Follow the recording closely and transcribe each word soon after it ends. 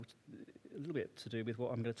little bit to do with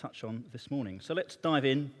what I'm going to touch on this morning. So let's dive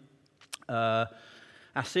in. Our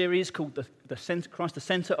series called Christ, the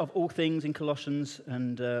Centre of All Things in Colossians,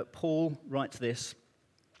 and Paul writes this: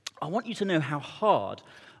 I want you to know how hard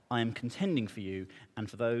I am contending for you and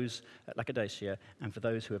for those at Laodicea and for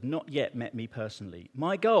those who have not yet met me personally.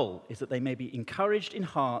 My goal is that they may be encouraged in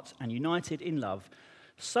heart and united in love,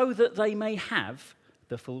 so that they may have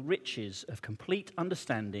the full riches of complete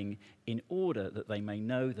understanding, in order that they may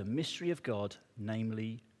know the mystery of God,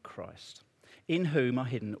 namely Christ, in whom are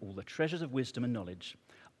hidden all the treasures of wisdom and knowledge.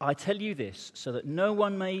 I tell you this so that no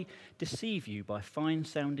one may deceive you by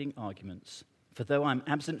fine-sounding arguments. For though I am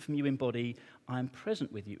absent from you in body, I am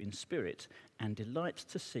present with you in spirit, and delight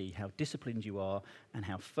to see how disciplined you are and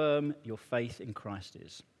how firm your faith in Christ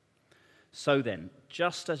is. So then,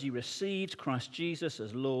 just as you received Christ Jesus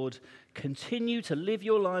as Lord, continue to live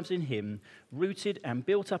your lives in him, rooted and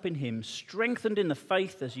built up in him, strengthened in the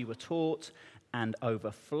faith as you were taught, and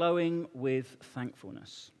overflowing with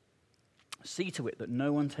thankfulness. See to it that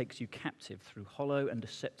no one takes you captive through hollow and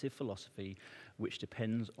deceptive philosophy, which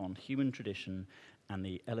depends on human tradition and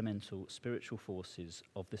the elemental spiritual forces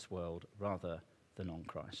of this world rather than on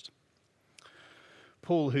Christ.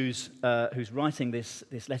 Paul, who's writing this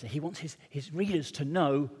letter, he wants his readers to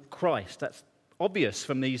know Christ. That's obvious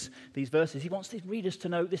from these verses. He wants his readers to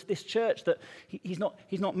know this church that he's not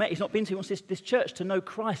been to. He wants this church to know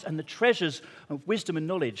Christ and the treasures of wisdom and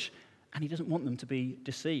knowledge. And he doesn't want them to be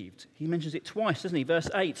deceived. He mentions it twice, doesn't he? Verse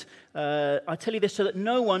 8, I tell you this so that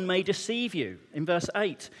no one may deceive you. In verse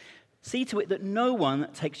 8, see to it that no one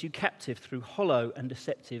takes you captive through hollow and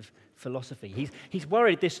deceptive philosophy. He's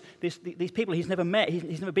worried these people he's never met,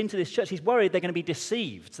 he's never been to this church, he's worried they're going to be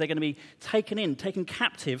deceived. They're going to be taken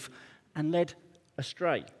captive and led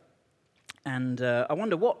astray. And I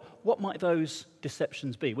wonder what might those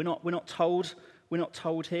deceptions be? We're not told. We're not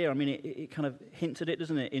told here. I mean, it kind of hints at it,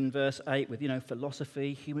 doesn't it, in verse 8 with,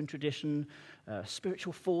 philosophy, human tradition,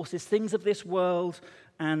 spiritual forces, things of this world,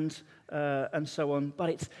 and so on.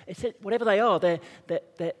 But it's whatever they are, they're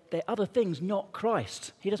other things, not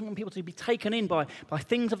Christ. He doesn't want people to be taken in by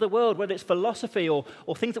things of the world, whether it's philosophy or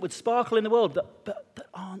things that would sparkle in the world, that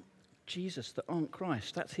aren't Jesus, that aren't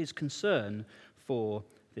Christ. That's his concern for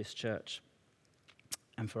this church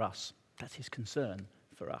and for us. That's his concern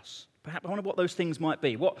for us. Perhaps I wonder what those things might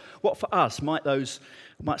be. What for us might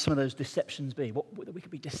some of those deceptions be? What we could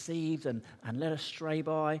be deceived and led astray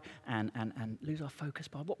by and lose our focus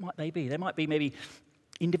by? What might they be? They might be maybe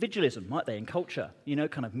individualism, might they, in culture?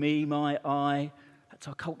 Kind of me, my, I. That's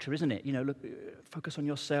our culture, isn't it? Look, focus on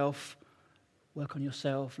yourself, work on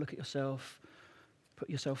yourself, look at yourself, put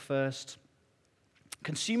yourself first.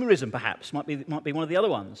 Consumerism, perhaps, might be one of the other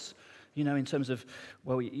ones. In terms of,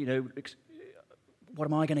 what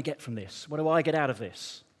am I going to get from this? What do I get out of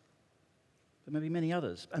this? There may be many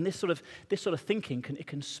others. And this sort of thinking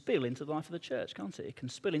can spill into the life of the church, can't it? It can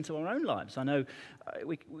spill into our own lives. I know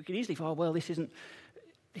we can easily feel, this isn't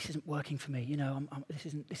working for me.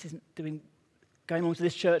 This isn't going along to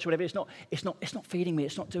this church or whatever. It's not feeding me.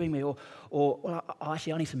 It's not doing me. Or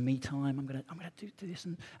actually, I need some me time. I'm going to do this.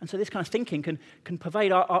 And so this kind of thinking can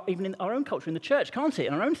pervade even in our own culture in the church, can't it?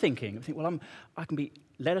 In our own thinking, we think, I can be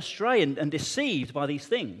led astray and deceived by these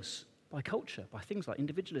things, by culture, by things like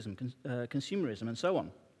individualism, consumerism, and so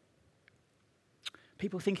on.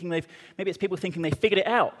 People thinking maybe it's people thinking they figured it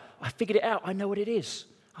out. I figured it out. I know what it is.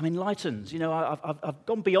 I'm enlightened. I've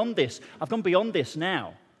gone beyond this. I've gone beyond this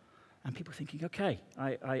now. And people thinking, okay,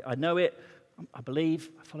 I know it, I believe,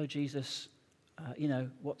 I follow Jesus,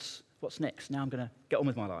 what's next? Now I'm going to get on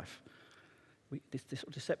with my life. This sort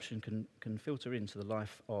of deception can filter into the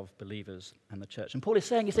life of believers and the church. And Paul is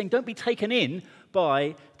saying, don't be taken in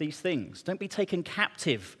by these things. Don't be taken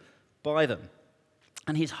captive by them.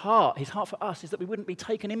 And his heart for us is that we wouldn't be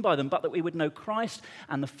taken in by them, but that we would know Christ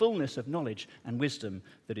and the fullness of knowledge and wisdom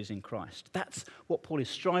that is in Christ. That's what Paul is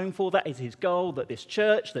striving for. That is his goal, that this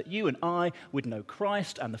church, that you and I would know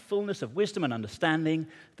Christ and the fullness of wisdom and understanding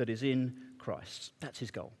that is in Christ. That's his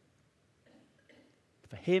goal.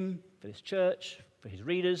 For him, for this church, for his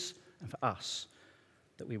readers, and for us,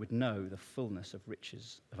 that we would know the fullness of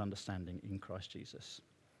riches of understanding in Christ Jesus.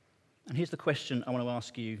 And here's the question I want to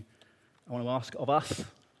ask you. I want to ask of us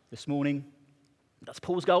this morning. That's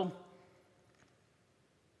Paul's goal.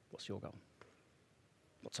 What's your goal?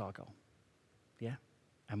 What's our goal? Yeah?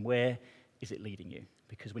 And where is it leading you?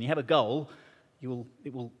 Because when you have a goal, it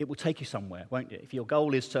will take you somewhere, won't it? If your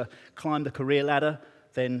goal is to climb the career ladder,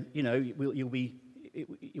 then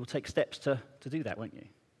you'll take steps to do that, won't you?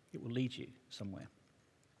 It will lead you somewhere.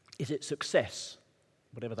 Is it success?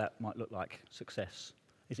 Whatever that might look like, success.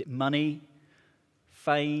 Is it money,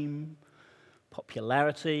 fame,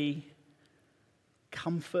 popularity,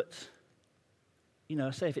 comfort. You know,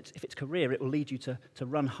 I say if it's career, it will lead you to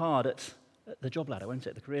run hard at the job ladder, won't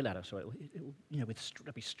it? The career ladder. So it will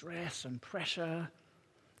there'll be stress and pressure.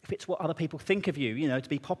 If it's what other people think of you, to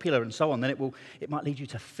be popular and so on, then it might lead you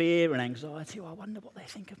to fear and anxiety. Oh, I wonder what they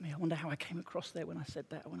think of me. I wonder how I came across there when I said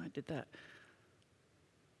that, or when I did that.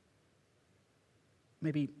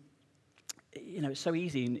 Maybe, it's so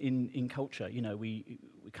easy in culture. We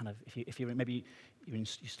kind of, if you're maybe you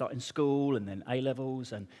start in school and then A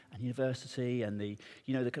levels and university, and the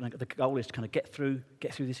goal is to kind of get through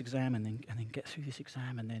this exam and then get through this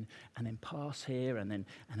exam and then pass here and then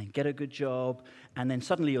get a good job, and then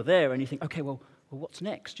suddenly you're there and you think, okay, well what's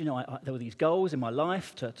next? There were these goals in my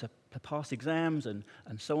life to pass exams and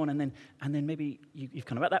so on, and then maybe you've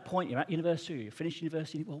kind of at that point you're at university, or you're finished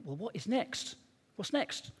university. Well, what is next? What's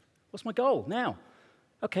next? What's my goal now?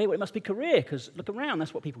 Okay, well, it must be career, because look around,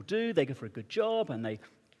 that's what people do. They go for a good job, and they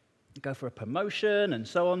go for a promotion, and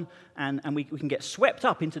so on, and we can get swept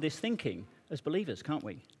up into this thinking as believers, can't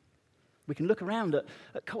we? We can look around at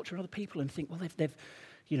culture and other people and think, well,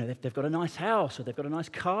 they've got a nice house, or they've got a nice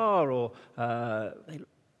car, or their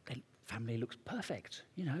family looks perfect,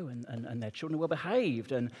 and their children are well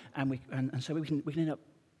behaved, and so we can end up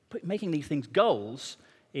making these things goals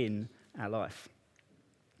in our life.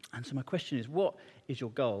 And so my question is, what is your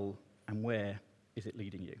goal and where is it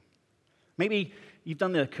leading you? Maybe you've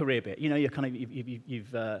done the career bit.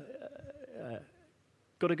 You've got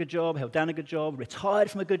a good job, held down a good job,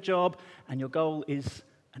 retired from a good job, and your goal is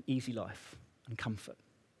an easy life and comfort.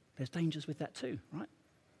 There's dangers with that too, right?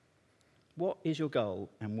 What is your goal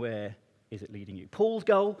and where is it leading you? Paul's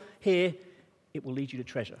goal here, it will lead you to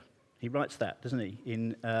treasure. He writes that, doesn't he,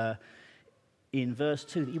 in verse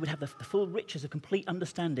 2, that you would have the full riches of complete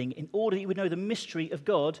understanding, in order that you would know the mystery of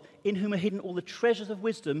God, in whom are hidden all the treasures of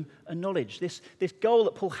wisdom and knowledge. This goal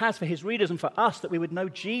that Paul has for his readers and for us, that we would know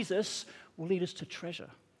Jesus, will lead us to treasure,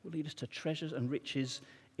 will lead us to treasures and riches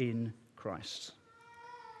in Christ.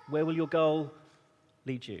 Where will your goal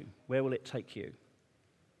lead you? Where will it take you?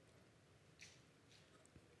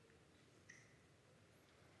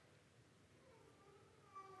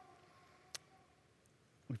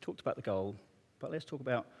 We've talked about the goal, but let's talk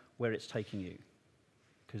about where it's taking you.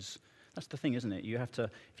 Because that's the thing, isn't it? You have to,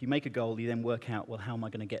 if you make a goal, you then work out, well, how am I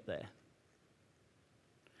going to get there?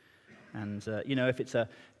 And, if it's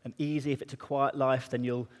if it's a quiet life, then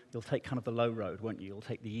you'll take kind of the low road, won't you? You'll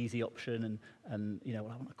take the easy option and I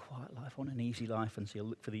want a quiet life, I want an easy life, and so you'll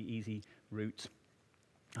look for the easy route.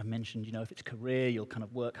 I mentioned, if it's career, you'll kind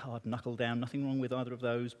of work hard, knuckle down. Nothing wrong with either of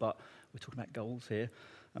those, but we're talking about goals here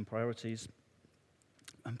and priorities.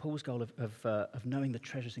 And Paul's goal of knowing the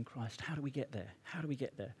treasures in Christ, how do we get there? How do we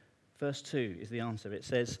get there? Verse 2 is the answer. It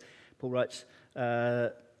says, Paul writes,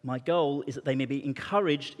 my goal is that they may be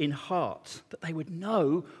encouraged in heart, that they would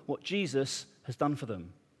know what Jesus has done for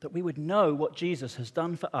them, that we would know what Jesus has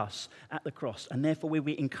done for us at the cross, and therefore we will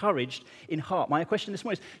be encouraged in heart. My question this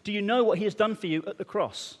morning is, do you know what he has done for you at the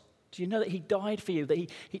cross? Do you know that he died for you, that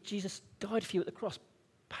Jesus died for you at the cross,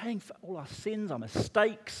 paying for all our sins, our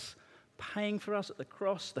mistakes, paying for us at the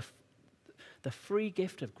cross, the free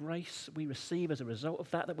gift of grace we receive as a result of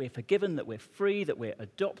that we're forgiven, that we're free, that we're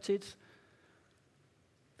adopted,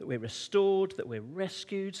 that we're restored, that we're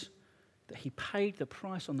rescued, that he paid the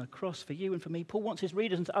price on the cross for you and for me. Paul wants his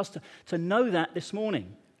readers and to us to know that this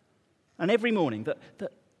morning and every morning, that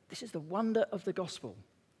this is the wonder of the gospel.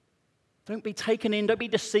 Don't be taken in, don't be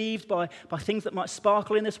deceived by things that might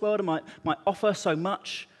sparkle in this world and might offer so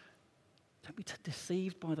much. Don't be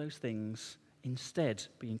deceived by those things. Instead,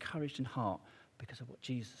 be encouraged in heart because of what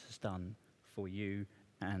Jesus has done for you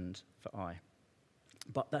and for I.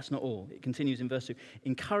 But that's not all. It continues in verse 2.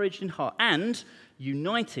 Encouraged in heart and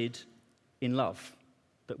united in love.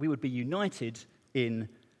 That we would be united in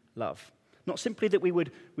love. Not simply that we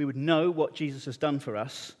would know what Jesus has done for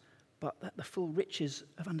us, but that the full riches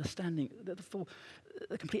of understanding,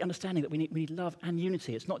 the complete understanding that we need love and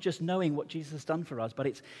unity. It's not just knowing what Jesus has done for us, but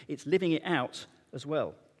it's living it out as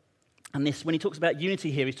well. And this, when he talks about unity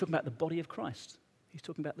here, he's talking about the body of Christ. He's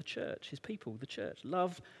talking about the church, his people, the church.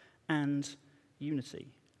 Love and unity.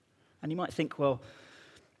 And you might think, well,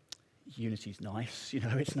 unity's nice.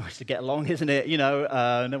 It's nice to get along, isn't it?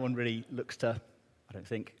 No one really looks to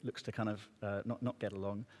kind of not get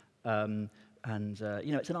along. It's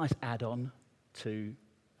a nice add-on to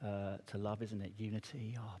love, isn't it?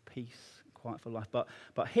 Unity, peace, quiet for life. But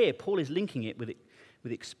here, Paul is linking it with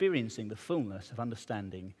experiencing the fullness of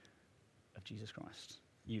understanding of Jesus Christ.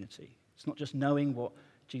 Unity. It's not just knowing what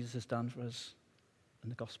Jesus has done for us in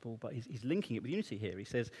the gospel, but he's linking it with unity here. He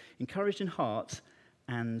says, encouraged in heart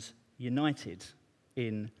and united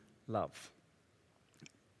in love.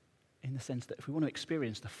 In the sense that if we want to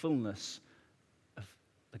experience the fullness of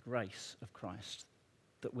the grace of Christ,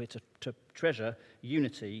 that we're to treasure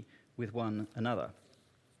unity with one another.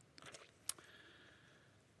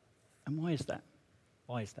 And why is that?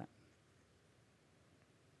 Why is that?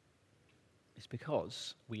 It's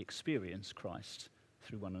because we experience Christ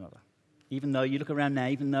through one another. Even though you look around now,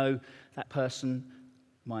 even though that person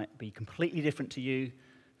might be completely different to you,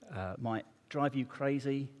 might drive you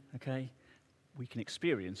crazy, okay, we can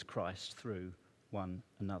experience Christ through one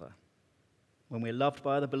another. When we're loved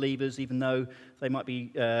by other believers, even though they might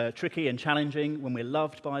be tricky and challenging, when we're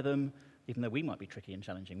loved by them, even though we might be tricky and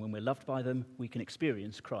challenging, when we're loved by them, we can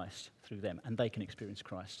experience Christ through them, and they can experience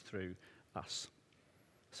Christ through us.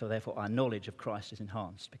 So therefore, our knowledge of Christ is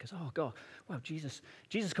enhanced because, oh God, wow, Jesus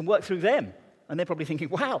can work through them. And they're probably thinking,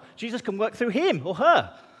 wow, Jesus can work through him or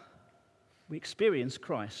her. We experience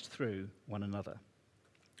Christ through one another.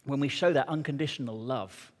 When we show that unconditional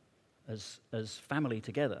love as family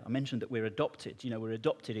together. I mentioned that we're adopted. We're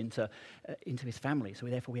adopted into his family. So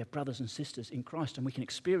therefore we have brothers and sisters in Christ, and we can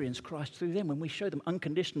experience Christ through them. When we show them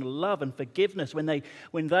unconditional love and forgiveness, when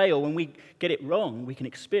we get it wrong, we can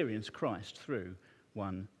experience Christ through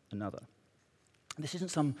one another. This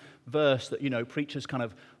isn't some verse that, preachers kind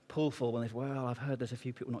of pull for when they say, well, I've heard there's a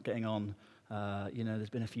few people not getting on. There's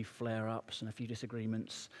been a few flare-ups and a few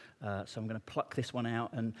disagreements, so I'm going to pluck this one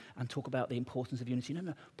out and talk about the importance of unity.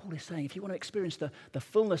 No, Paul is saying if you want to experience the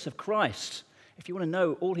fullness of Christ, if you want to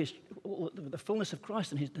know the fullness of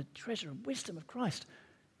Christ and the treasure and wisdom of Christ,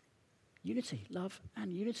 unity, love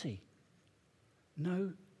and unity.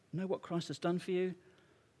 Know what Christ has done for you,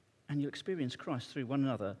 and you'll experience Christ through one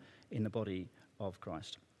another in the body of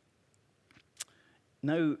Christ.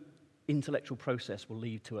 No intellectual process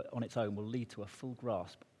on its own will lead to a full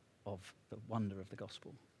grasp of the wonder of the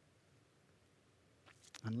gospel,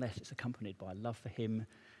 unless it's accompanied by love for him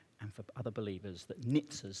and for other believers that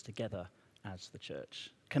knits us together as the church.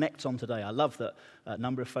 Connect's on today. I love that a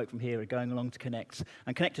number of folk from here are going along to Connect,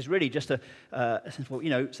 and Connect is really just a sense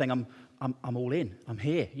of, saying I'm all in. I'm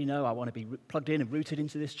here. I want to be plugged in and rooted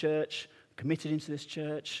into this church, committed into this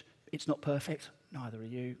church. It's not perfect. Neither are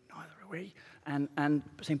you. Neither are we. And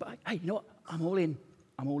saying, but hey, you know what? I'm all in.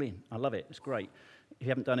 I'm all in. I love it. It's great. If you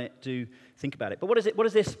haven't done it, do think about it. But what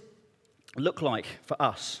does this look like for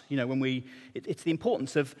us? It's the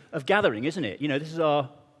importance of gathering, isn't it? This is our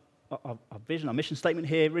vision, our mission statement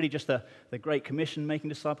here, really just the Great Commission, making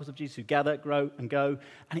disciples of Jesus who gather, grow, and go.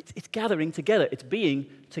 And it's gathering together. It's being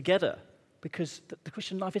together. Because the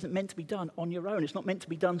Christian life isn't meant to be done on your own. It's not meant to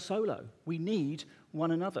be done solo. We need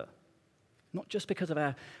one another. Not just because of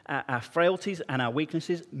our frailties and our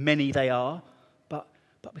weaknesses, many they are, but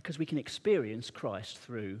because we can experience Christ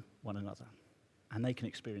through one another. And they can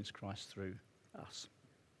experience Christ through us.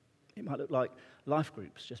 It might look like life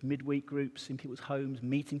groups, just midweek groups in people's homes,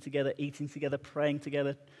 meeting together, eating together, praying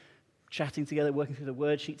together, chatting together, working through the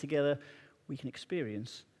word sheet together. We can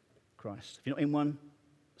experience Christ. If you're not in one,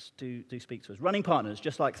 do speak to us. Running partners,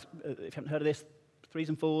 just like, if you haven't heard of this, 3s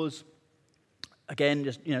and 4s, again,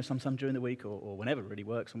 just, sometime during the week or whenever it really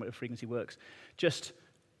works and whatever frequency works, just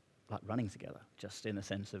like running together, just in the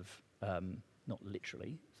sense of, not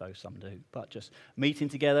literally, though some do, but just meeting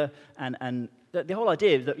together. And the whole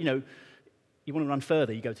idea is that, you want to run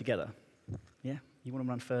further, you go together. Yeah? You want to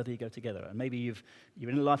run further, you go together. And maybe you're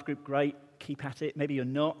in a life group, great, keep at it. Maybe you're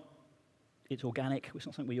not. It's organic. It's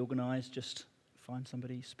not something we organise. Just find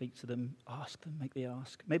somebody, speak to them, ask them, make the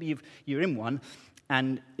ask. Maybe you're in one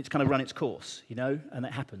and it's kind of run its course, and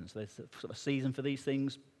that happens. There's a sort of season for these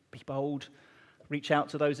things. Be bold, reach out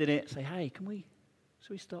to those in it, say, hey, should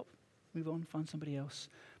we stop, move on, find somebody else?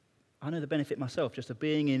 I know the benefit myself just of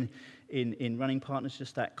being in running partners,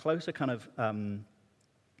 just that closer kind of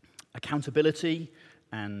accountability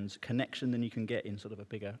and connection than you can get in sort of a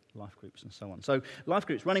bigger life groups and so on. So life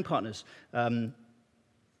groups, running partners,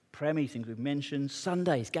 prayer meetings we've mentioned,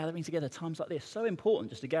 Sundays, gathering together, times like this, so important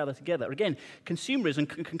just to gather together. Again, consumerism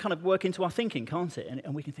can kind of work into our thinking, can't it?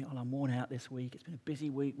 And we can think, I'm worn out this week, it's been a busy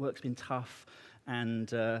week, work's been tough,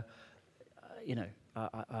 and, I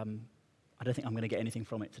don't think I'm going to get anything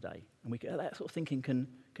from it today. And that sort of thinking can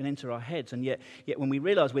enter our heads, and yet when we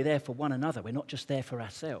realise we're there for one another, we're not just there for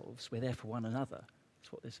ourselves, we're there for one another.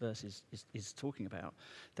 That's what this verse is talking about.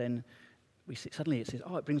 Then we see, suddenly it says,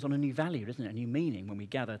 it brings on a new value, doesn't it? A new meaning when we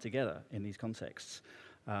gather together in these contexts.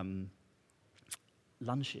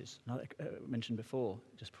 Lunches, I mentioned before,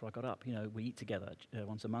 just before I got up, we eat together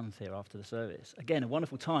once a month here after the service. Again, a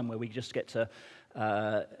wonderful time where we just get to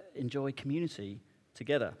enjoy community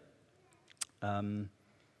together.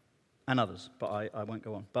 and others, but I won't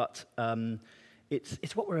go on. But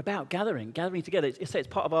it's what we're about, gathering together. It's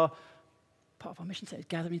part of our mission set is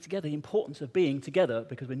gathering together, the importance of being together,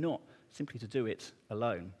 because we're not simply to do it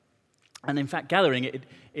alone. And in fact, gathering, it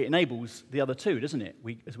enables the other two, doesn't it?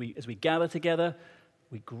 As we gather together,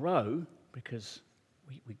 we grow because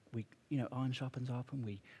we iron sharpens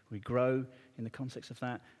iron. We grow in the context of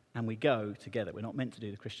that, and we go together. We're not meant to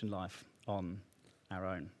do the Christian life on our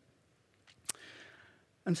own.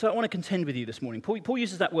 And so I want to contend with you this morning. Paul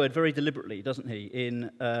uses that word very deliberately, doesn't he,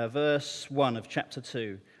 in verse 1 of chapter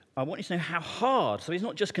 2. I want you to know how hard, so he's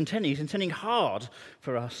not just contending, he's contending hard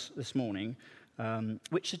for us this morning,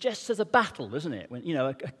 which suggests there's a battle, doesn't it? When,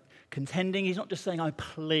 contending, he's not just saying I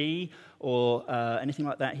plea or anything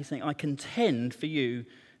like that. He's saying I contend for you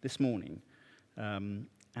this morning. And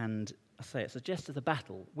I say it suggests there's a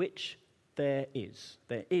battle, which there is.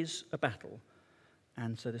 There is a battle.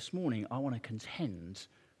 And so this morning, I want to contend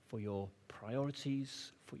for your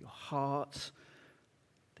priorities, for your heart.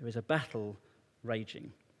 There is a battle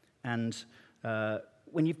raging. And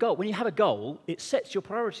when you have a goal, it sets your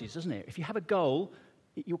priorities, doesn't it? If you have a goal,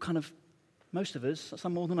 you'll most of us,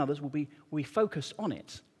 some more than others, will be focused on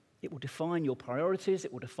it. It will define your priorities,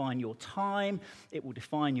 it will define your time, it will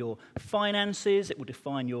define your finances, it will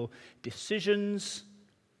define your decisions.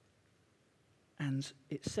 And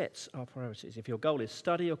it sets our priorities. If your goal is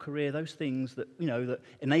study or career, those things that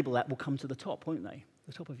enable that will come to the top, won't they?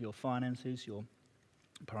 The top of your finances, your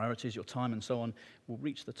priorities, your time, and so on will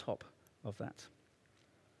reach the top of that.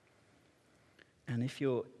 And if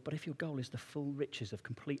your goal is the full riches of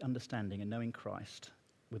complete understanding and knowing Christ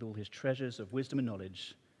with all his treasures of wisdom and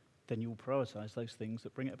knowledge, then you'll prioritize those things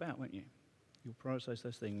that bring it about, won't you? You'll prioritize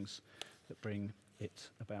those things that bring it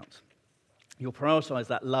about. You'll prioritize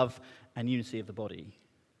that love and unity of the body,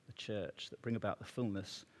 the church, that bring about the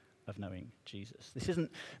fullness of knowing Jesus. This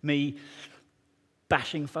isn't me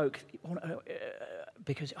bashing folk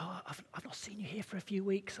because I've not seen you here for a few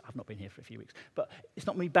weeks. I've not been here for a few weeks. But it's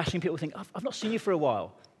not me bashing people who think, I've not seen you for a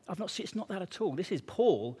while. It's not that at all. This is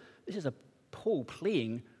Paul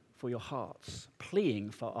pleading for your hearts,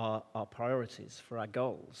 pleading for our priorities, for our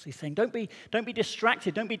goals. He's saying, don't be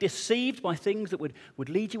distracted, don't be deceived by things that would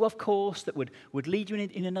lead you off course, that would lead you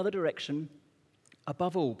in another direction.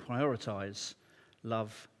 Above all, prioritize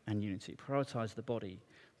love and unity. Prioritize the body.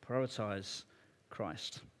 Prioritize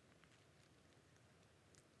Christ.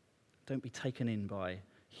 Don't be taken in by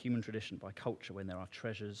human tradition, by culture, when there are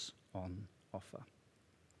treasures on offer.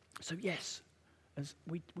 So yes, as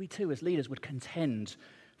we too, as leaders, would contend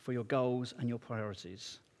for your goals and your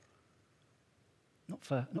priorities. Not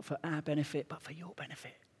for our benefit, but for your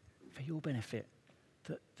benefit. For your benefit.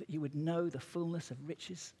 That you would know the fullness of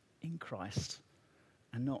riches in Christ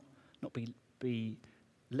and not be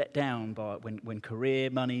let down by when career,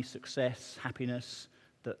 money, success, happiness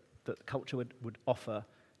that culture would offer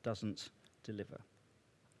doesn't deliver.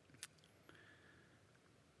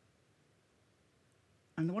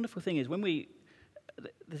 And the wonderful thing is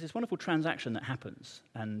there's this wonderful transaction that happens,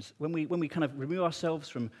 and when we kind of remove ourselves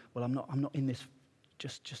from, well, I'm not in this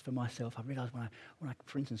just for myself. I realise when I,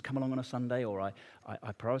 for instance, come along on a Sunday or I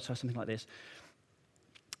prioritise something like this,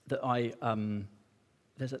 that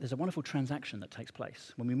there's a wonderful transaction that takes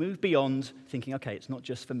place when we move beyond thinking, okay, it's not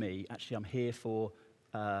just for me. Actually, I'm here for.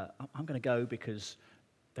 I'm going to go because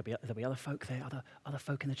there'll be other folk there, other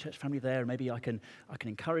folk in the church family there, and maybe I can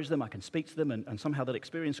encourage them, I can speak to them, and somehow they'll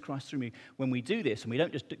experience Christ through me. When we do this, and we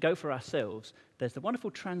don't just go for ourselves, there's the wonderful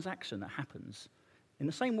transaction that happens. In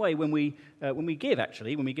the same way, when we give,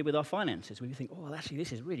 actually, when we give with our finances, we think, oh, well, actually,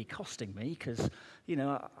 this is really costing me because,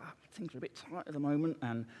 things are a bit tight at the moment.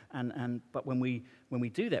 But when we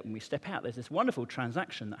do that, when we step out, there's this wonderful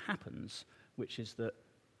transaction that happens, which is that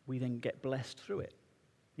we then get blessed through it.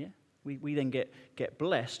 Yeah, we then get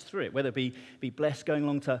blessed through it. Whether it be blessed going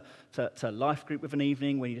along to life group with an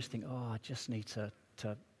evening when you just think, oh, I just need to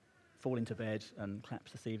fall into bed and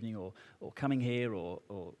collapse this evening, or coming here, or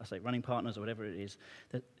I say running partners, or whatever it is,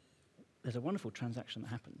 there's a wonderful transaction that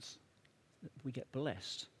happens. We get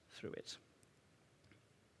blessed through it.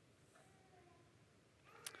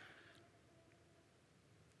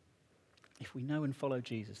 If we know and follow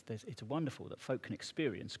Jesus, it's wonderful that folk can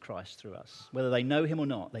experience Christ through us. Whether they know him or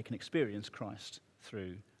not, they can experience Christ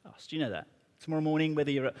through us. Do you know that? Tomorrow morning, whether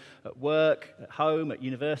you're at work, at home, at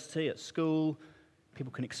university, at school,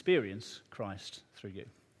 people can experience Christ through you.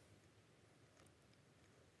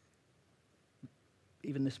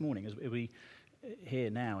 Even this morning, as we here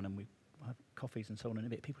now, and then we have coffees and so on in a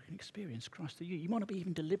bit, people can experience Christ through you. You might not be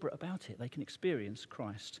even deliberate about it. They can experience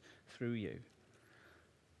Christ through you.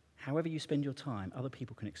 However you spend your time, other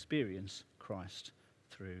people can experience Christ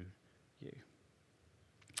through you.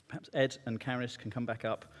 Perhaps Ed and Karis can come back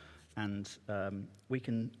up, and we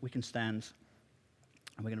can stand,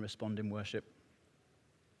 and we're going to respond in worship.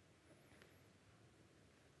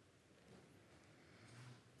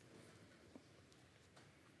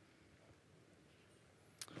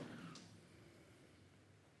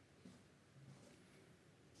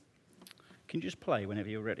 Can you just play whenever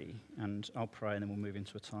you're ready, and I'll pray, and then we'll move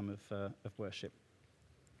into a time of worship.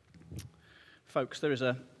 Folks, there is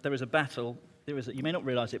a battle. You may not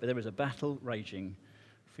realise it, but there is a battle raging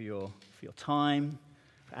for your time,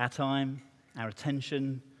 for our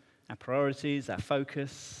attention, our priorities, our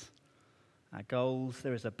focus, our goals.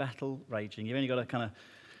 There is a battle raging. You've only got to kind of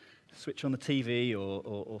switch on the TV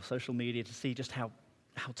or social media to see just how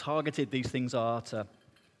targeted these things are to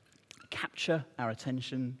capture our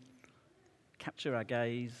attention, capture our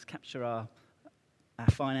gaze, capture our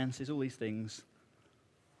finances, all these things.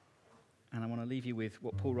 And I want to leave you with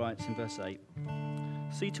what Paul writes in verse 8.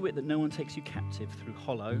 See to it that no one takes you captive through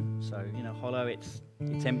hollow. So, hollow, it's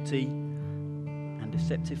empty and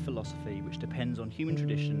deceptive philosophy, which depends on human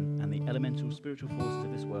tradition and the elemental spiritual forces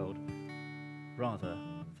of this world, rather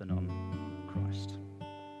than on Christ.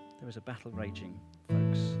 There is a battle raging,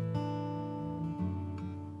 folks.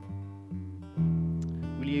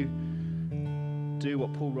 Will you do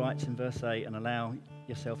what Paul writes in verse 8 and allow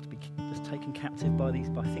yourself to be just taken captive by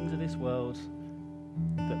things of this world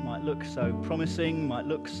that might look so promising, might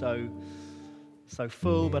look so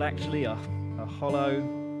full, but actually are hollow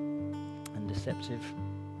and deceptive?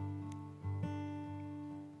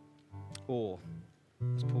 Or,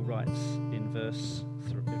 as Paul writes in verse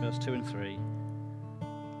 2 and 3,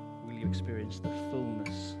 will you experience the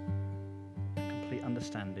fullness, the complete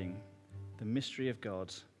understanding, the mystery of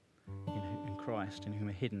God in Christ, in whom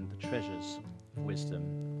are hidden the treasures of wisdom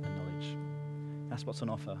and knowledge? What That's what's on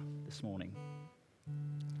offer this morning.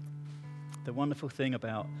 The wonderful thing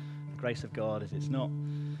about the grace of God is it's not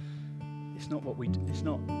what we do,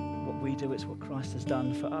 it's what Christ has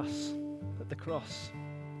done for us at the cross.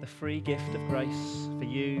 The free gift of grace for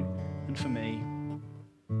you and for me.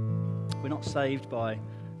 We're not saved by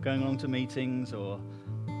going along to meetings or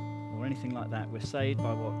anything like that. We're saved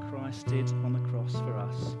by what Christ did on the cross for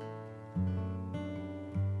us.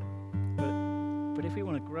 But if we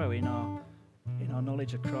want to grow in our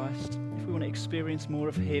knowledge of Christ, if we want to experience more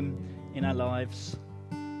of Him in our lives,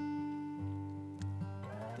 then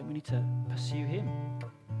we need to pursue Him.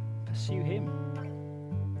 Pursue Him.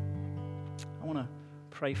 I want to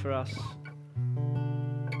pray for us.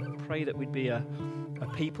 Pray that we'd be a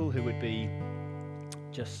people who would be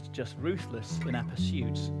just ruthless in our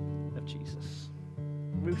pursuit of Jesus.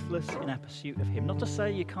 Ruthless in our pursuit of Him. Not to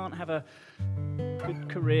say you can't have a good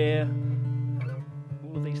career,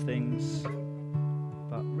 all of these things,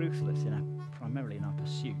 but ruthless primarily in our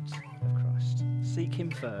pursuit of Christ. Seek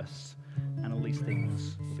Him first, and all these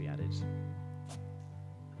things will be added.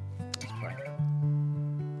 Let's pray.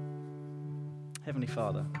 Heavenly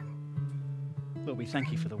Father, Lord, we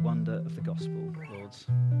thank You for the wonder of the gospel, Lord,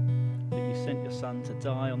 that You sent Your Son to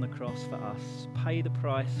die on the cross for us, pay the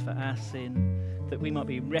price for our sin, that we might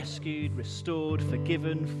be rescued, restored,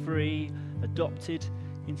 forgiven, free, adopted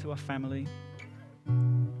into our family.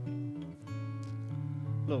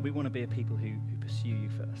 Lord, we want to be a people who pursue You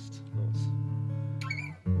first, Lord.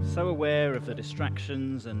 So aware of the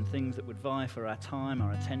distractions and things that would vie for our time,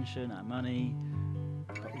 our attention, our money,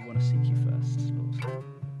 but we want to seek You first, Lord.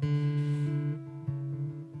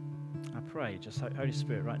 I pray, just Holy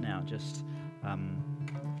Spirit, right now, just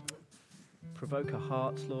provoke our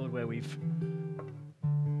hearts, Lord, where we've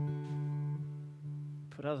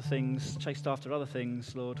put other things, chased after other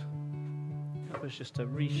things, Lord. Help us just to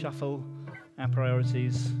reshuffle our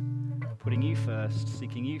priorities, putting You first,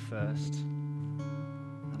 seeking You first,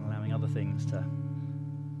 and allowing other things to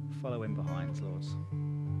follow in behind, Lord.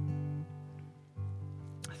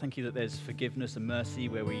 I thank You that there's forgiveness and mercy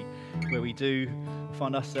where we do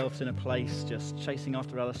find ourselves in a place just chasing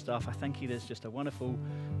after other stuff. I thank You there's just a wonderful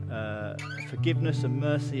forgiveness and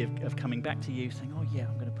mercy of coming back to You, saying, oh yeah,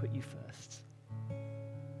 I'm going to put You first.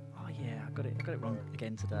 Oh yeah, I got it wrong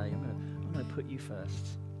again today. I'm going to put You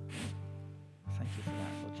first. Thank You for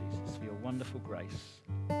that, Lord Jesus, for Your wonderful grace.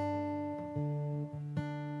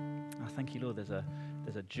 I thank You, Lord, there's a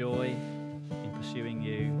joy in pursuing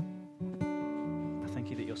You. I thank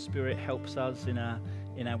You that Your Spirit helps us in our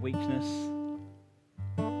weakness.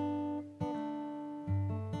 And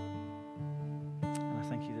I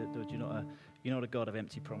thank You that, Lord, You're not a God of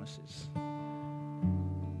empty promises.